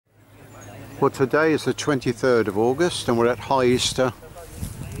Well, today is the 23rd of August and we're at High Easter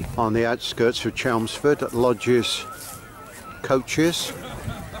on the outskirts of Chelmsford at Lodge's Coaches,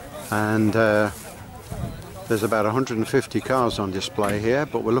 and there's about 150 cars on display here,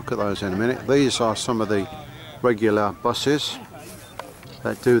 but we'll look at those in a minute. These are some of the regular buses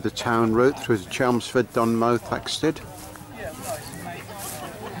that do the town route through to Chelmsford, Dunmow, Thaxted.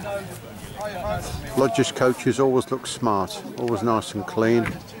 Lodge's Coaches always look smart, always nice and clean.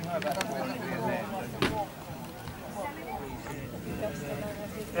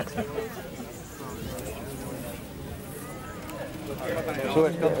 So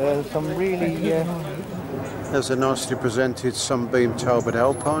it's got some really... There's a nicely presented Sunbeam Talbot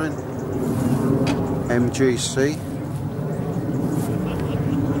Alpine, MGC.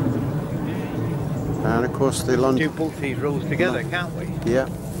 And of course the London... Do both these rows together, can't we? Yeah.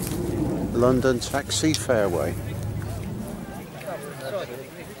 London Taxi Fairway.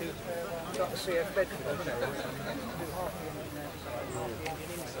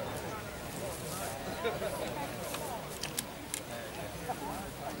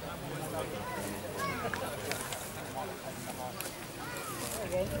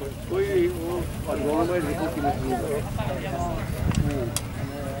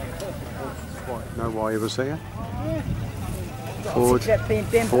 Know why he was here.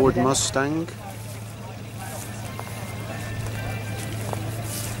 Ford Mustang.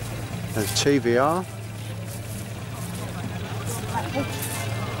 There's TVR.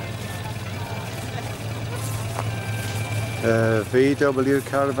 VW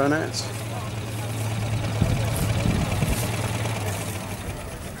Caravanette.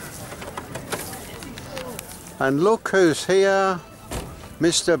 And look who's here,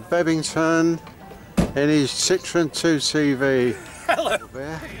 Mr. Bebbington in his Citroen 2CV. Hello.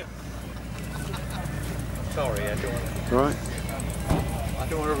 Sorry, I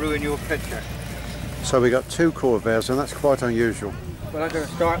don't want to ruin your picture. So we got two Corvairs, and that's quite unusual. But I've got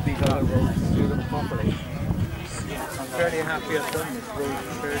to start these other roads and do them properly. I'm fairly happy I've done this road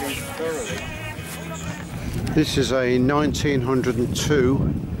fairly thoroughly. This is a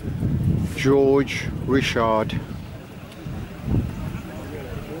 1902 George Richard.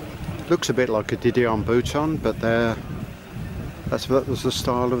 Looks a bit like a Didion Bouton, but that was the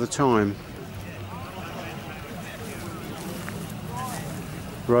style of the time.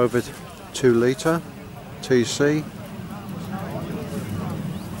 Rover 2 litre TC.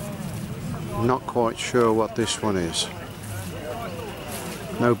 Not quite sure what this one is.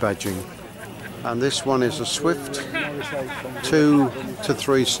 No badging. And this one is a Swift 2 to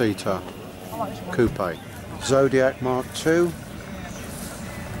 3 seater coupe. Zodiac Mark II.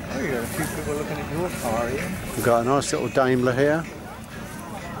 Oh, you got a few people looking at your car here. We've got a nice little Daimler here.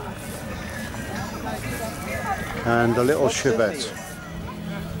 And a little Chevette.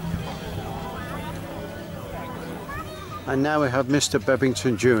 And now we have Mr.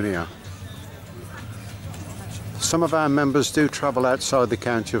 Bebbington Jr. Some of our members do travel outside the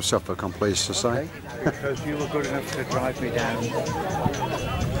county of Suffolk, I'm pleased to say. Because you were good enough to drive me down.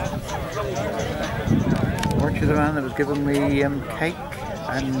 Weren't you the man that was giving me cake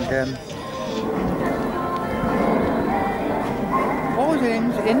and what was it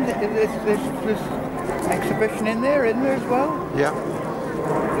in this exhibition in there as well? Yeah.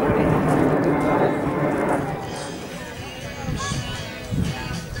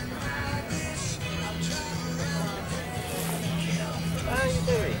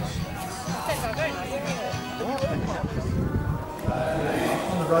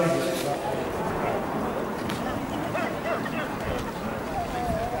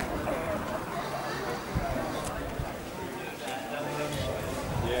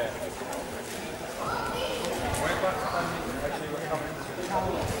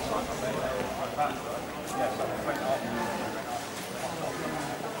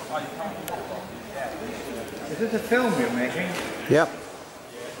 Is this a film you're making? Yep.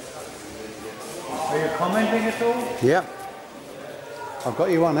 Are you commenting at all? Yep. I've got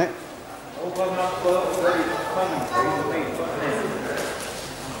you on it. Oh, well, not well, commentary.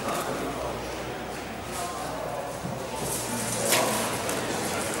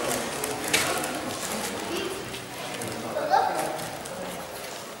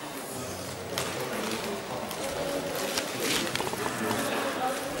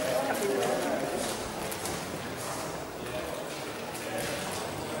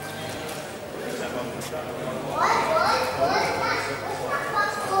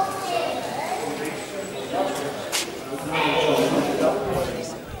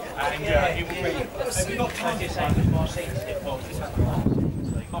 Have you got time to say more sensitive boxes? You've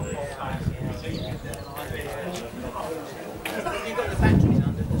got the batteries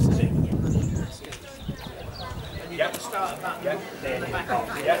under the seat.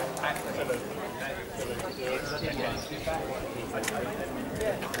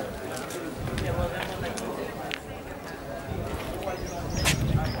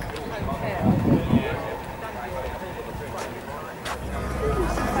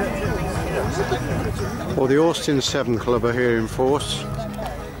 Well, the Austin 7 Club are here in force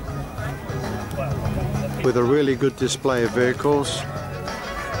with a really good display of vehicles.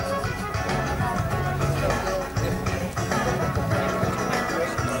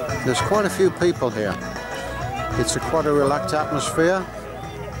 There's quite a few people here. It's quite a relaxed atmosphere.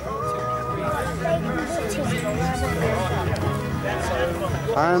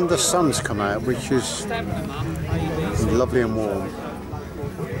 And the sun's come out, which is lovely and warm.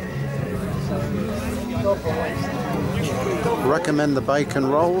 Recommend the bacon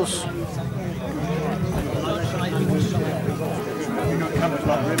rolls.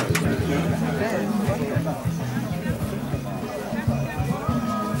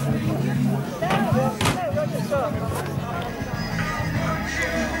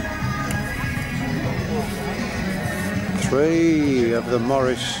 Three of the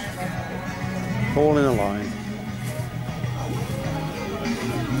Morris all in a line.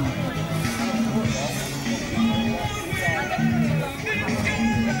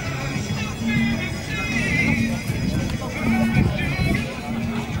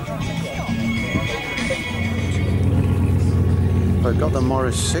 We've got the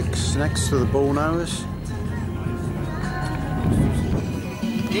Morris 6 next to the bull nose.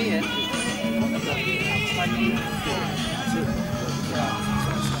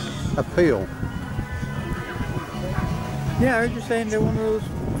 Appeal. Yeah, I was just saying they're one of those.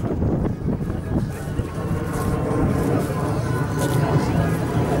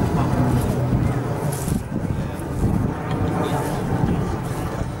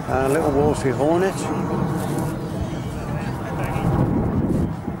 A little Wolfie Hornet.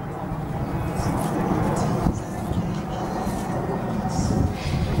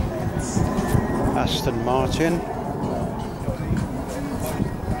 Aston Martin.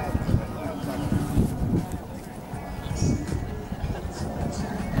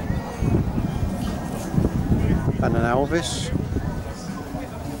 And an Elvis.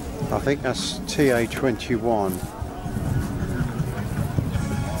 I think that's TA21.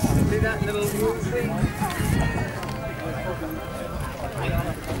 See that little thing?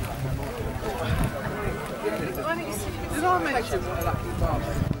 Did I mention what a lucky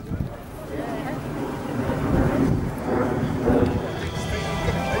bastard?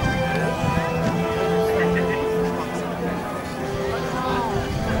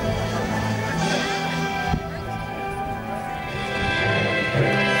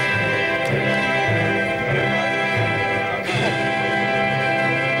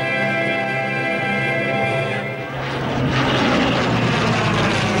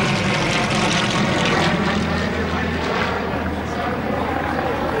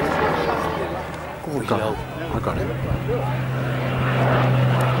 I got it.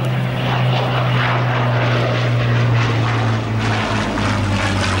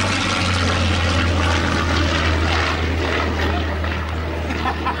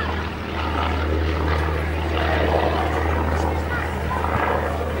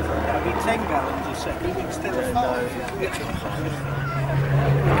 That'll be 10 gallons a second instead of 5.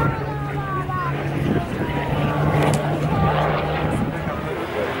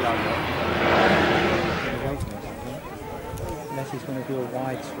 He's going to do a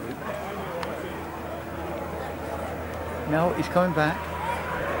wide sweep. No, he's coming back.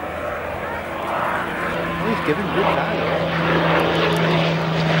 Oh, he's giving good value.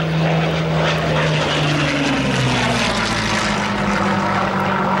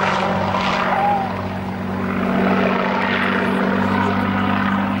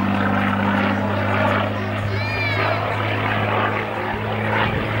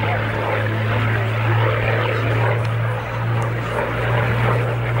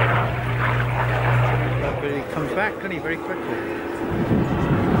 Very quickly.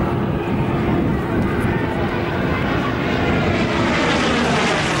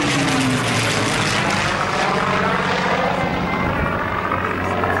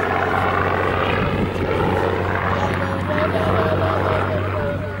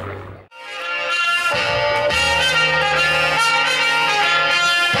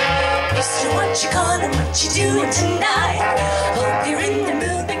 What you calling, what you doing tonight? Hope you're in the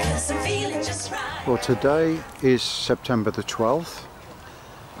mood because I'm feeling just right. Well, today is September the 12th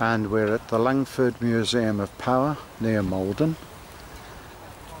and we're at the Langford Museum of Power near Malden,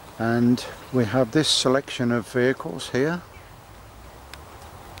 and we have this selection of vehicles here.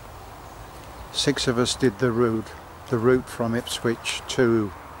 6 of us did the route the route from Ipswich to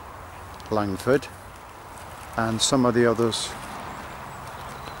Langford, and some of the others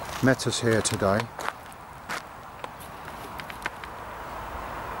met us here today.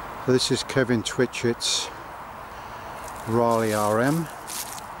 So this is Kevin Twitchett's Raleigh RM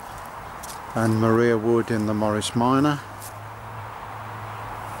and Maria Wood in the Morris Minor,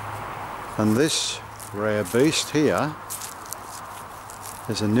 and this rare beast here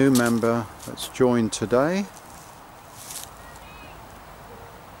is a new member that's joined today.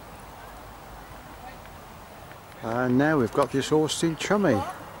 And now we've got this Austin Chummy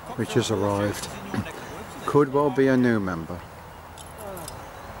which has arrived. Could well be a new member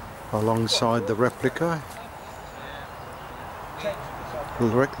alongside the replica.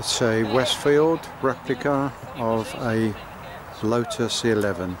 Let's say Westfield replica of a Lotus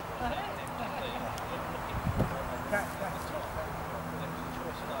 11.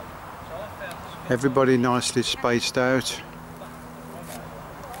 Everybody nicely spaced out,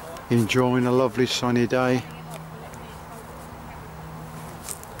 enjoying a lovely sunny day.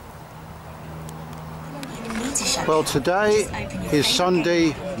 Well, today is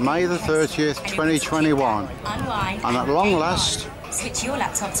Sunday, May the 30th, 2021, and at long last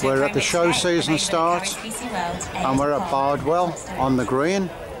we're at the show season start, and we're at Bardwell on the green,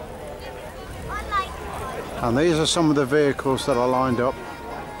 and these are some of the vehicles that are lined up.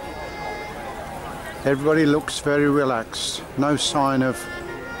 Everybody looks very relaxed, no sign of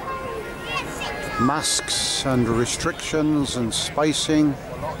masks and restrictions and spacing.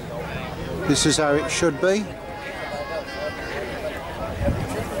 This is how it should be.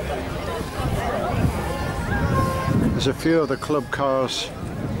 There's a few of the club cars.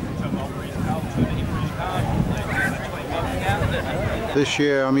 This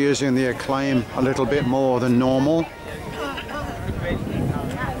year I'm using the Acclaim a little bit more than normal.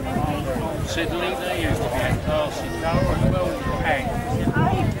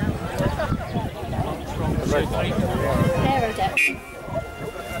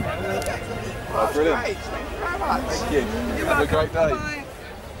 Oh, brilliant. Thank you. Have a great day.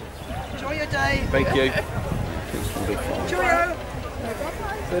 Enjoy your day. Thank you. Cheerio.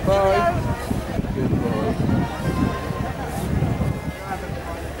 Say bye. Goodbye.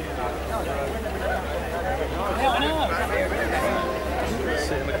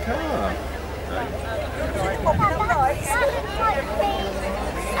 Sit in the car.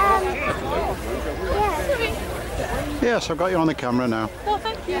 Yes, I've got you on the camera now. Oh,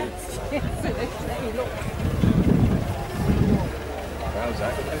 thank you. How's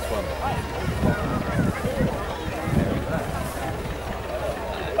that? This one.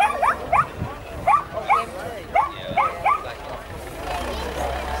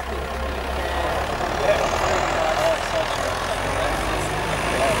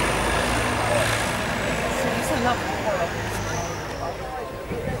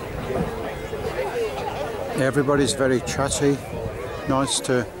 Everybody's very chatty. Nice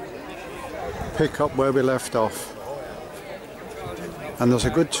to pick up where we left off. And there's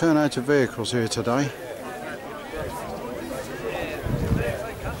a good turnout of vehicles here today.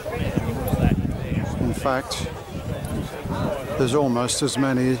 In fact, there's almost as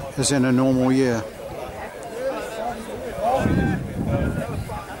many as in a normal year.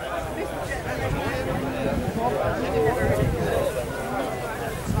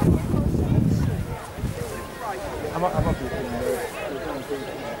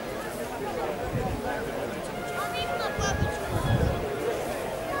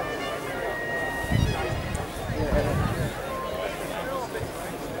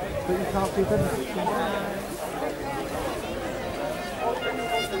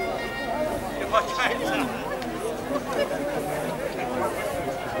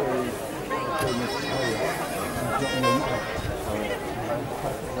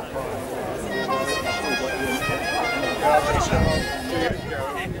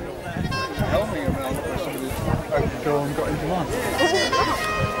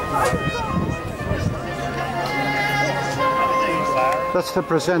 That's the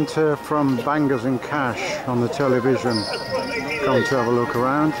presenter from Bangers and Cash on the television. Come to have a look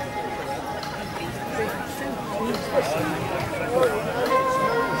around.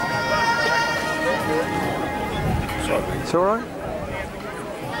 It's all right.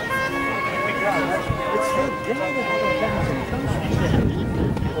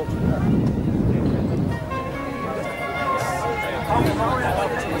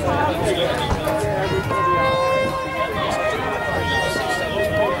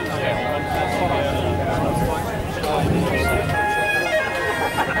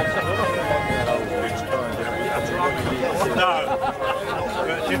 No, but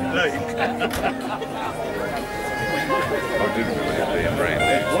it didn't leak. didn't really be a brand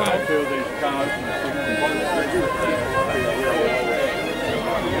new. I feel these cars and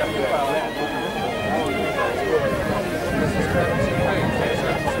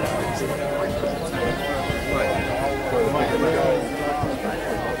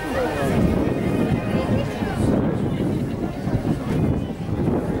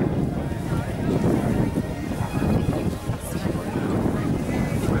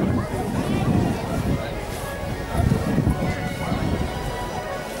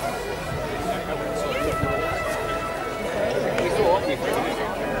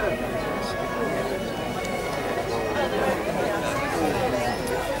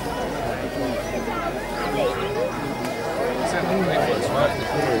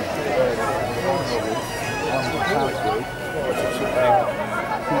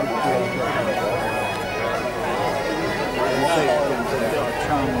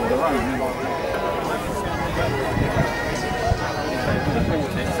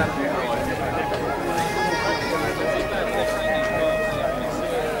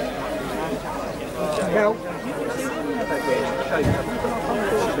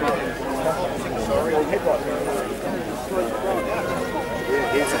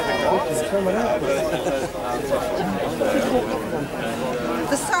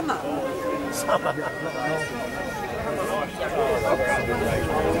the summer.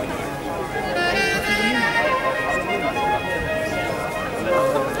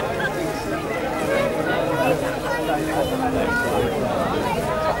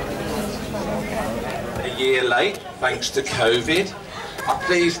 A year late, thanks to COVID. I'm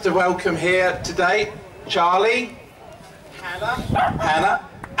pleased to welcome here today Charlie, Hannah,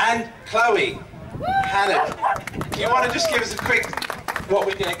 and Chloe. Hannah, do you want to just give us a quick what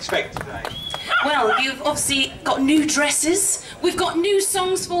we can expect today? Well, you've obviously got new dresses, we've got new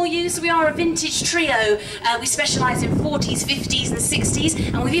songs for you, so we are a vintage trio. We specialise in 40s, 50s and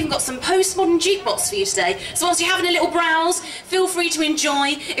 60s, and we've even got some postmodern jukebox for you today. So whilst you're having a little browse, feel free to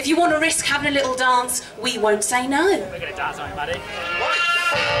enjoy. If you want to risk having a little dance, we won't say no. We're going to dance, aren't we, buddy?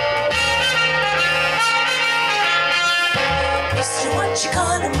 Mister, what you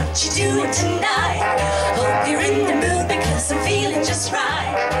calling, what you doing tonight? Hope you're in the mood because I'm feeling just right.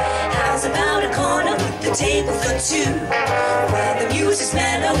 How's about a corner with the table for two? Where the music's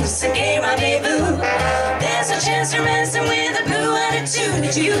mellow, it's a gay rendezvous. There's no chance for messing with a blue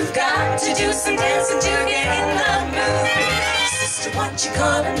attitude. You've got to do some dancing to get in the mood. Sister, what you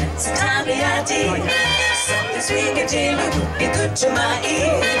calling, it's a timely idea. Something sweet and daily would be good to my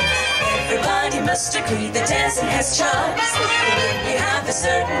ear. Everybody must agree that dancing has charms. When you have a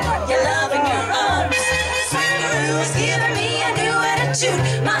certain one you love in your arms. Swingaroo's giving me a new attitude.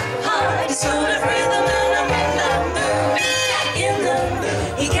 My heart is full of rhythm and I'm in the mood. In the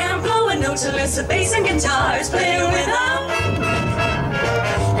mood. He can't blow a note unless the bass and guitar's playing with him.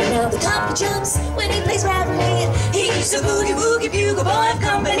 And now the top jumps when he plays Bradley. He's a boogie woogie bugle boy of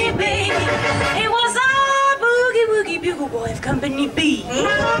Company B. He was a boogie woogie bugle boy of Company B.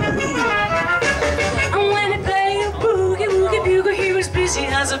 And when he played a boogie woogie bugle, he was busy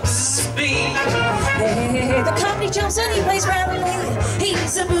as a speed. Hey, the company jumps and he plays Bradley.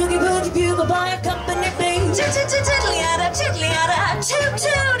 He's a boogie woogie bugle boy of Company B. Tiddly-yada, tiddly-yada,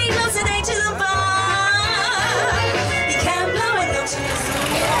 toot-toot, he blows an A to the bar. He can't blow a note to listen.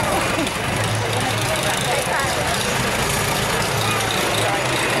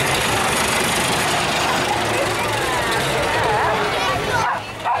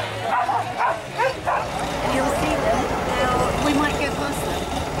 You'll see them. Now, we might get past them.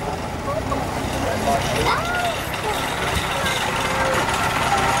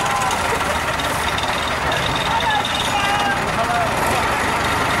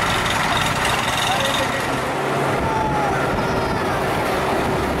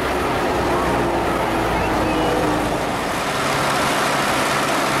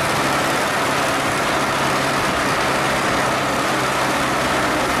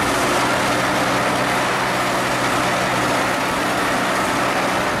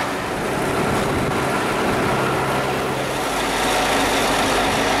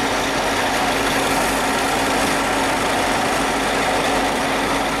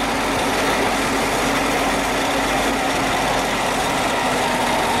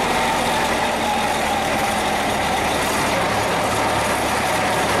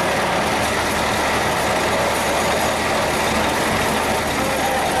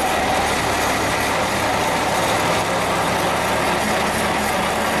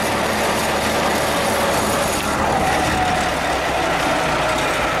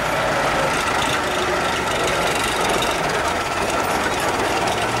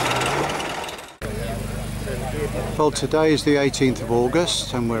 Well, today is the 18th of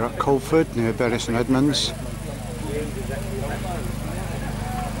August and we're at Culford near Bury St Edmunds,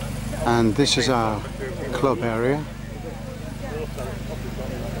 and this is our club area.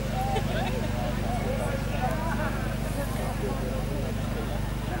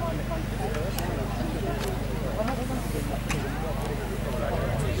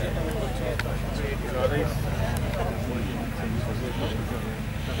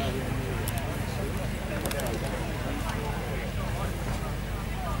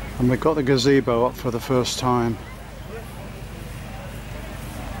 And we've got the gazebo up for the first time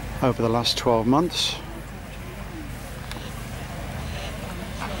over the last 12 months.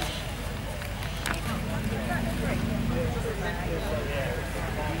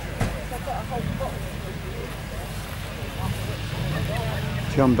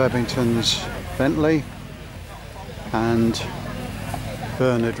 John Bebbington's Bentley and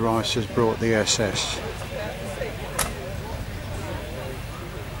Bernard Rice has brought the SS.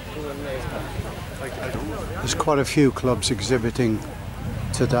 There's quite a few clubs exhibiting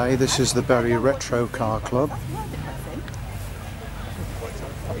today. This is the Bury Retro Car Club.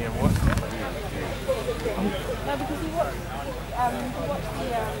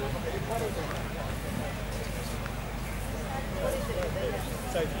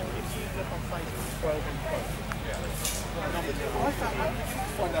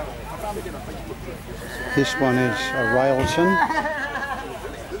 This one is a Railton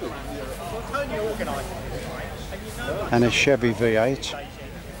and a Chevy V8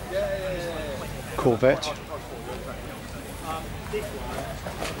 Corvette.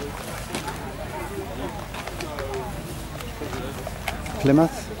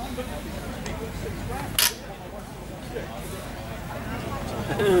 Plymouth.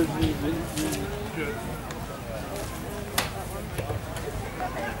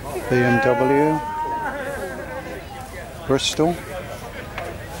 BMW. Bristol.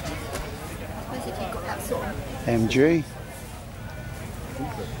 MG.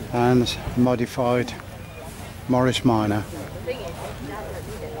 And modified Morris Minor.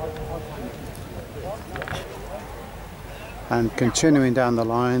 And continuing down the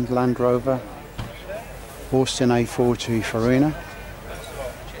line, Land Rover, Austin A40 Farina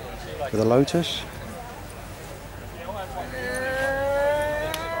with a Lotus.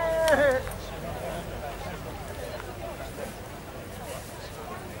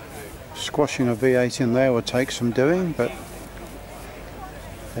 Squashing a V8 in there will take some doing, but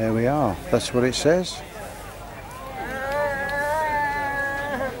there we are, that's what it says.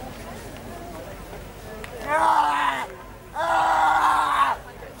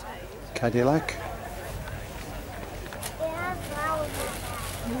 Cadillac.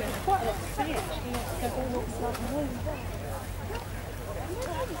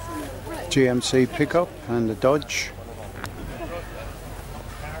 GMC pickup and the Dodge.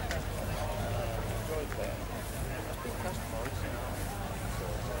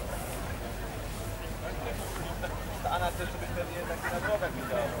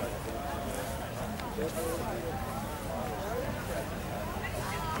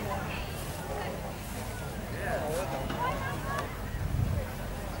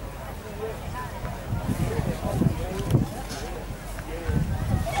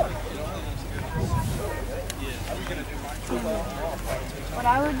 What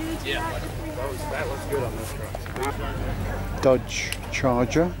I would do to That was good on this truck. Dodge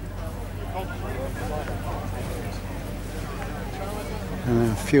Charger.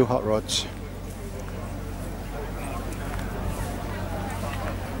 And a few hot rods.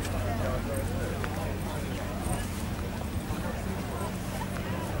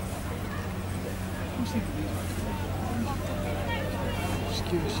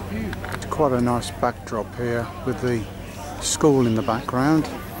 It's quite a nice backdrop here with the school in the background.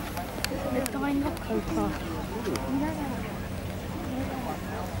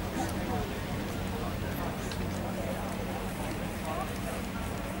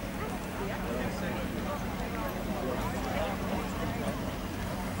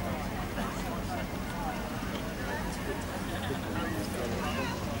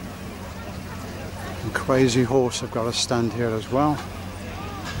 And Crazy Horse have got a stand here as well.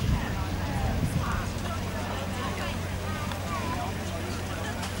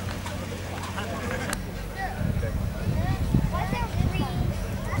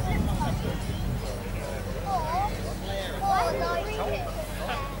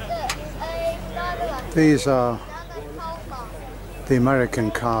 These are the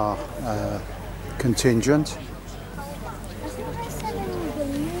American car contingent.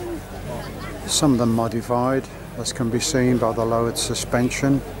 Some of them modified, as can be seen by the lowered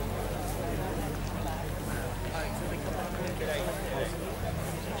suspension.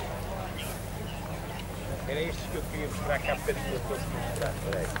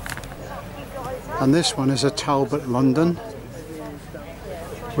 And this one is a Talbot London,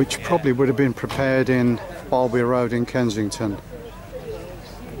 which probably would have been prepared in Bardwell Road in Kensington.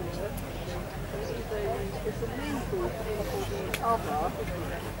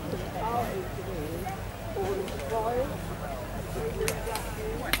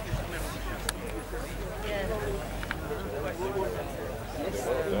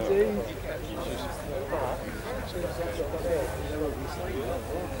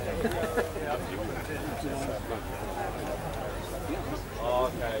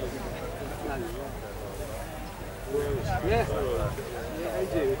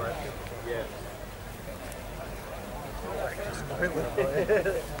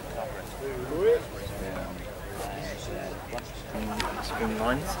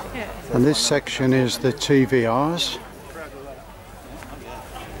 And this section is the TVRs.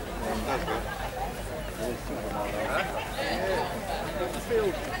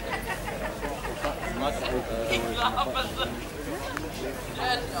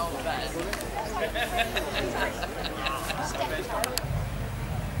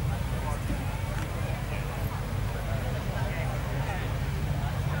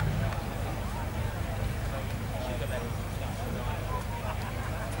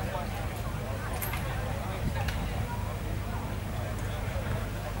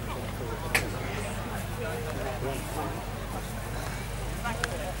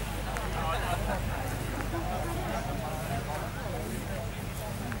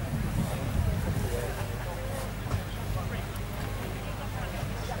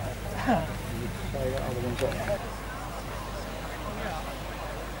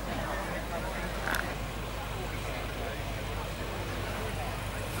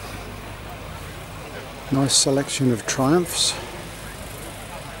 Nice selection of Triumphs.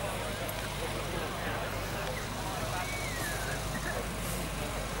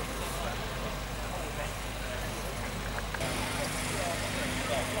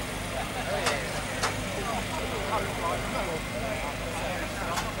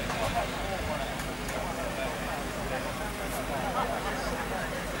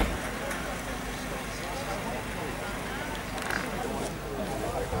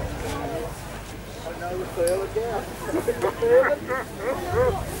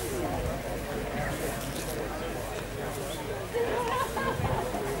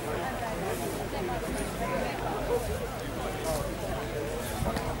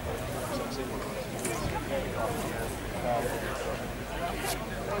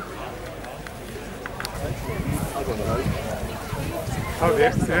 Oh,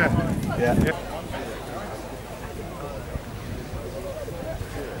 yes, yeah. Yeah.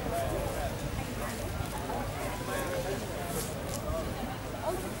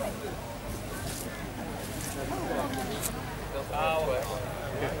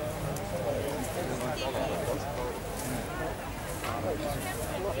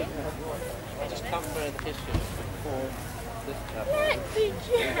 Just come for the history before this happened. We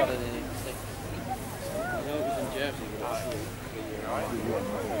got it in 6. You know it was in Jersey.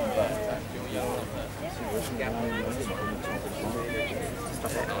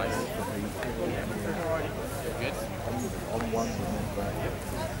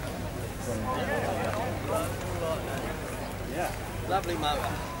 Yeah, lovely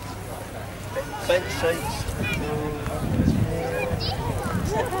motor. Bench seats.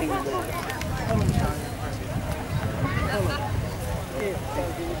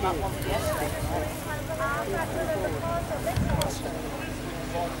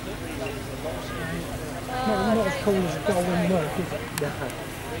 Not as cool as a golden milk, is it?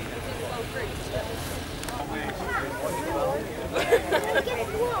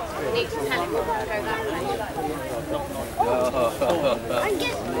 Need to tell him what to go that way.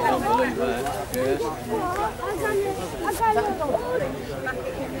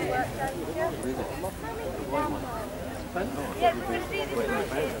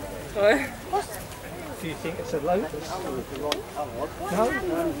 Do you think it's a Lotus? No?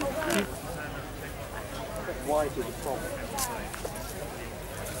 Why did the problem?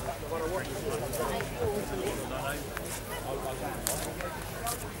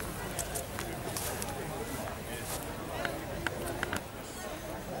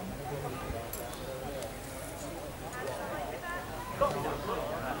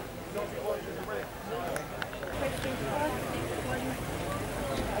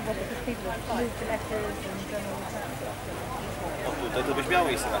 To byś miał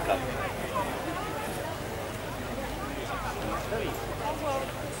miejsce na klatę.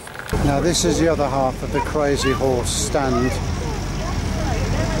 Now this is the other half of the Crazy Horse stand,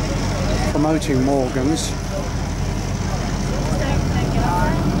 promoting Morgan's.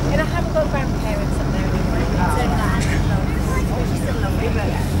 And I haven't got grandparents.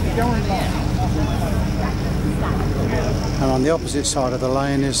 And on the opposite side of the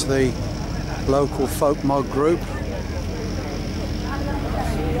lane is the local folk mod group.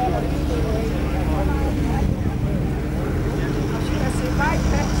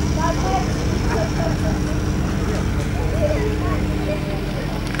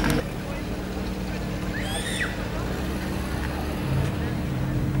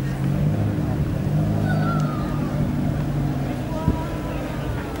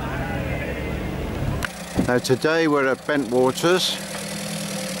 Now today we're at Bentwaters,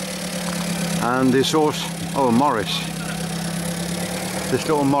 and this horse, oh Morris, this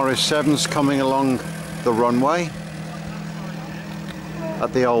little Morris 7's coming along the runway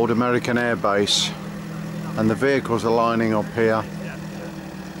at the old American Air Base, and the vehicles are lining up here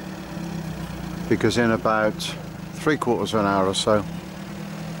because in about 3/4 of an hour or so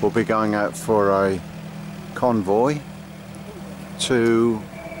we'll be going out for a convoy to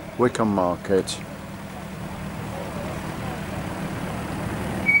Wickham Market.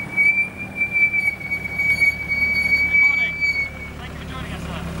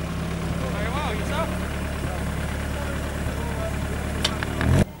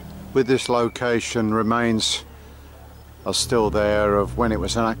 With this location, remains are still there of when it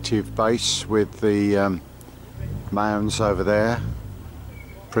was an active base, with the mounds over there,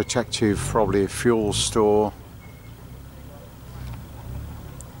 protective, probably a fuel store.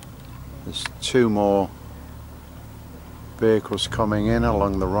 There's 2 more vehicles coming in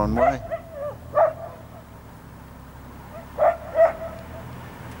along the runway.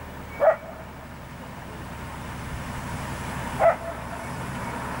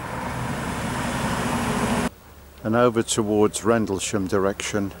 And over towards Rendlesham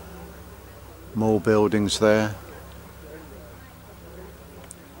direction, more buildings there.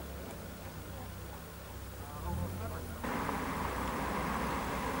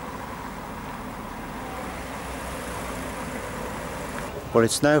 Well,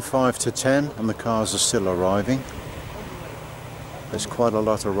 it's now 5 to 10 and the cars are still arriving. There's quite a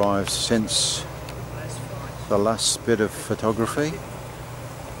lot arrived since the last bit of photography.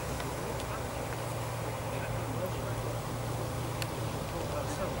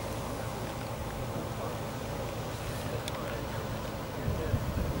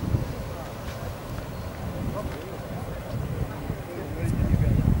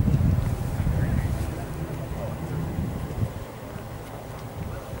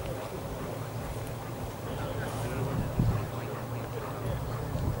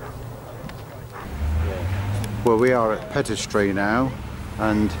 Well, we are at Pettistree now,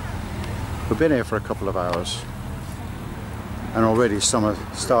 and we've been here for a couple of hours, and already some are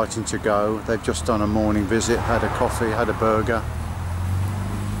starting to go. They've just done a morning visit, had a coffee, had a burger.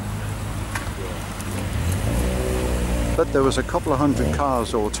 But there was a couple of 100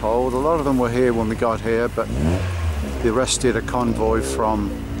 cars all told. A lot of them were here when we got here, but the rest did a convoy from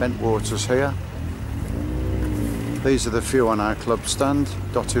Bentwaters here. These are the few on our club stand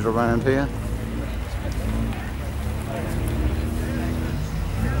dotted around here.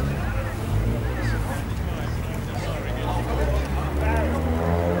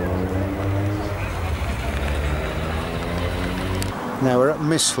 Now we're at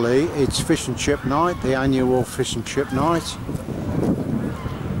Mistley. It's fish and chip night, the annual fish and chip night,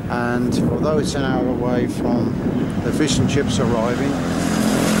 and although it's an hour away from the fish and chips arriving,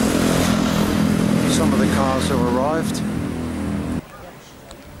 some of the cars have arrived.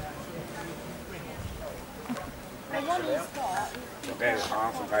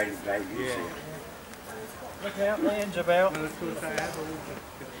 Look out, the end's about.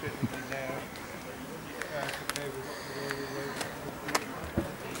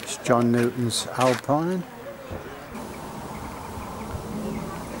 It's John Newton's Alpine.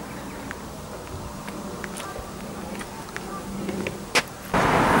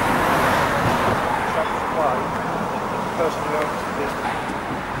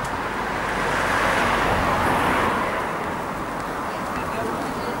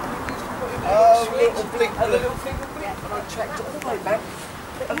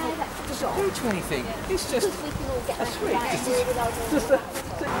 Anything. It's just a switch.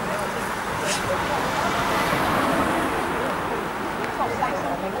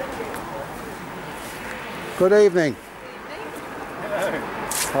 Good evening. Hello.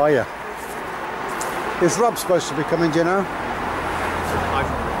 How are you? Is Rob supposed to be coming, do you know?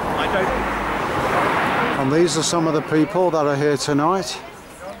 I don't. And these are some of the people that are here tonight.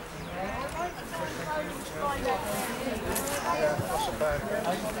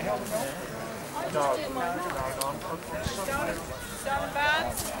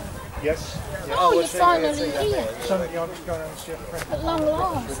 Yes. Oh, you're finally here. Somebody on going and see a friend. At long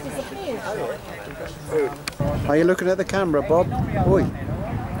last, disappeared. Are you looking at the camera, Bob? Oi.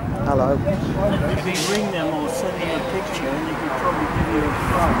 Hello. If you ring them or send them a picture, and they could probably give you a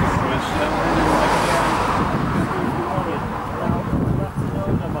price.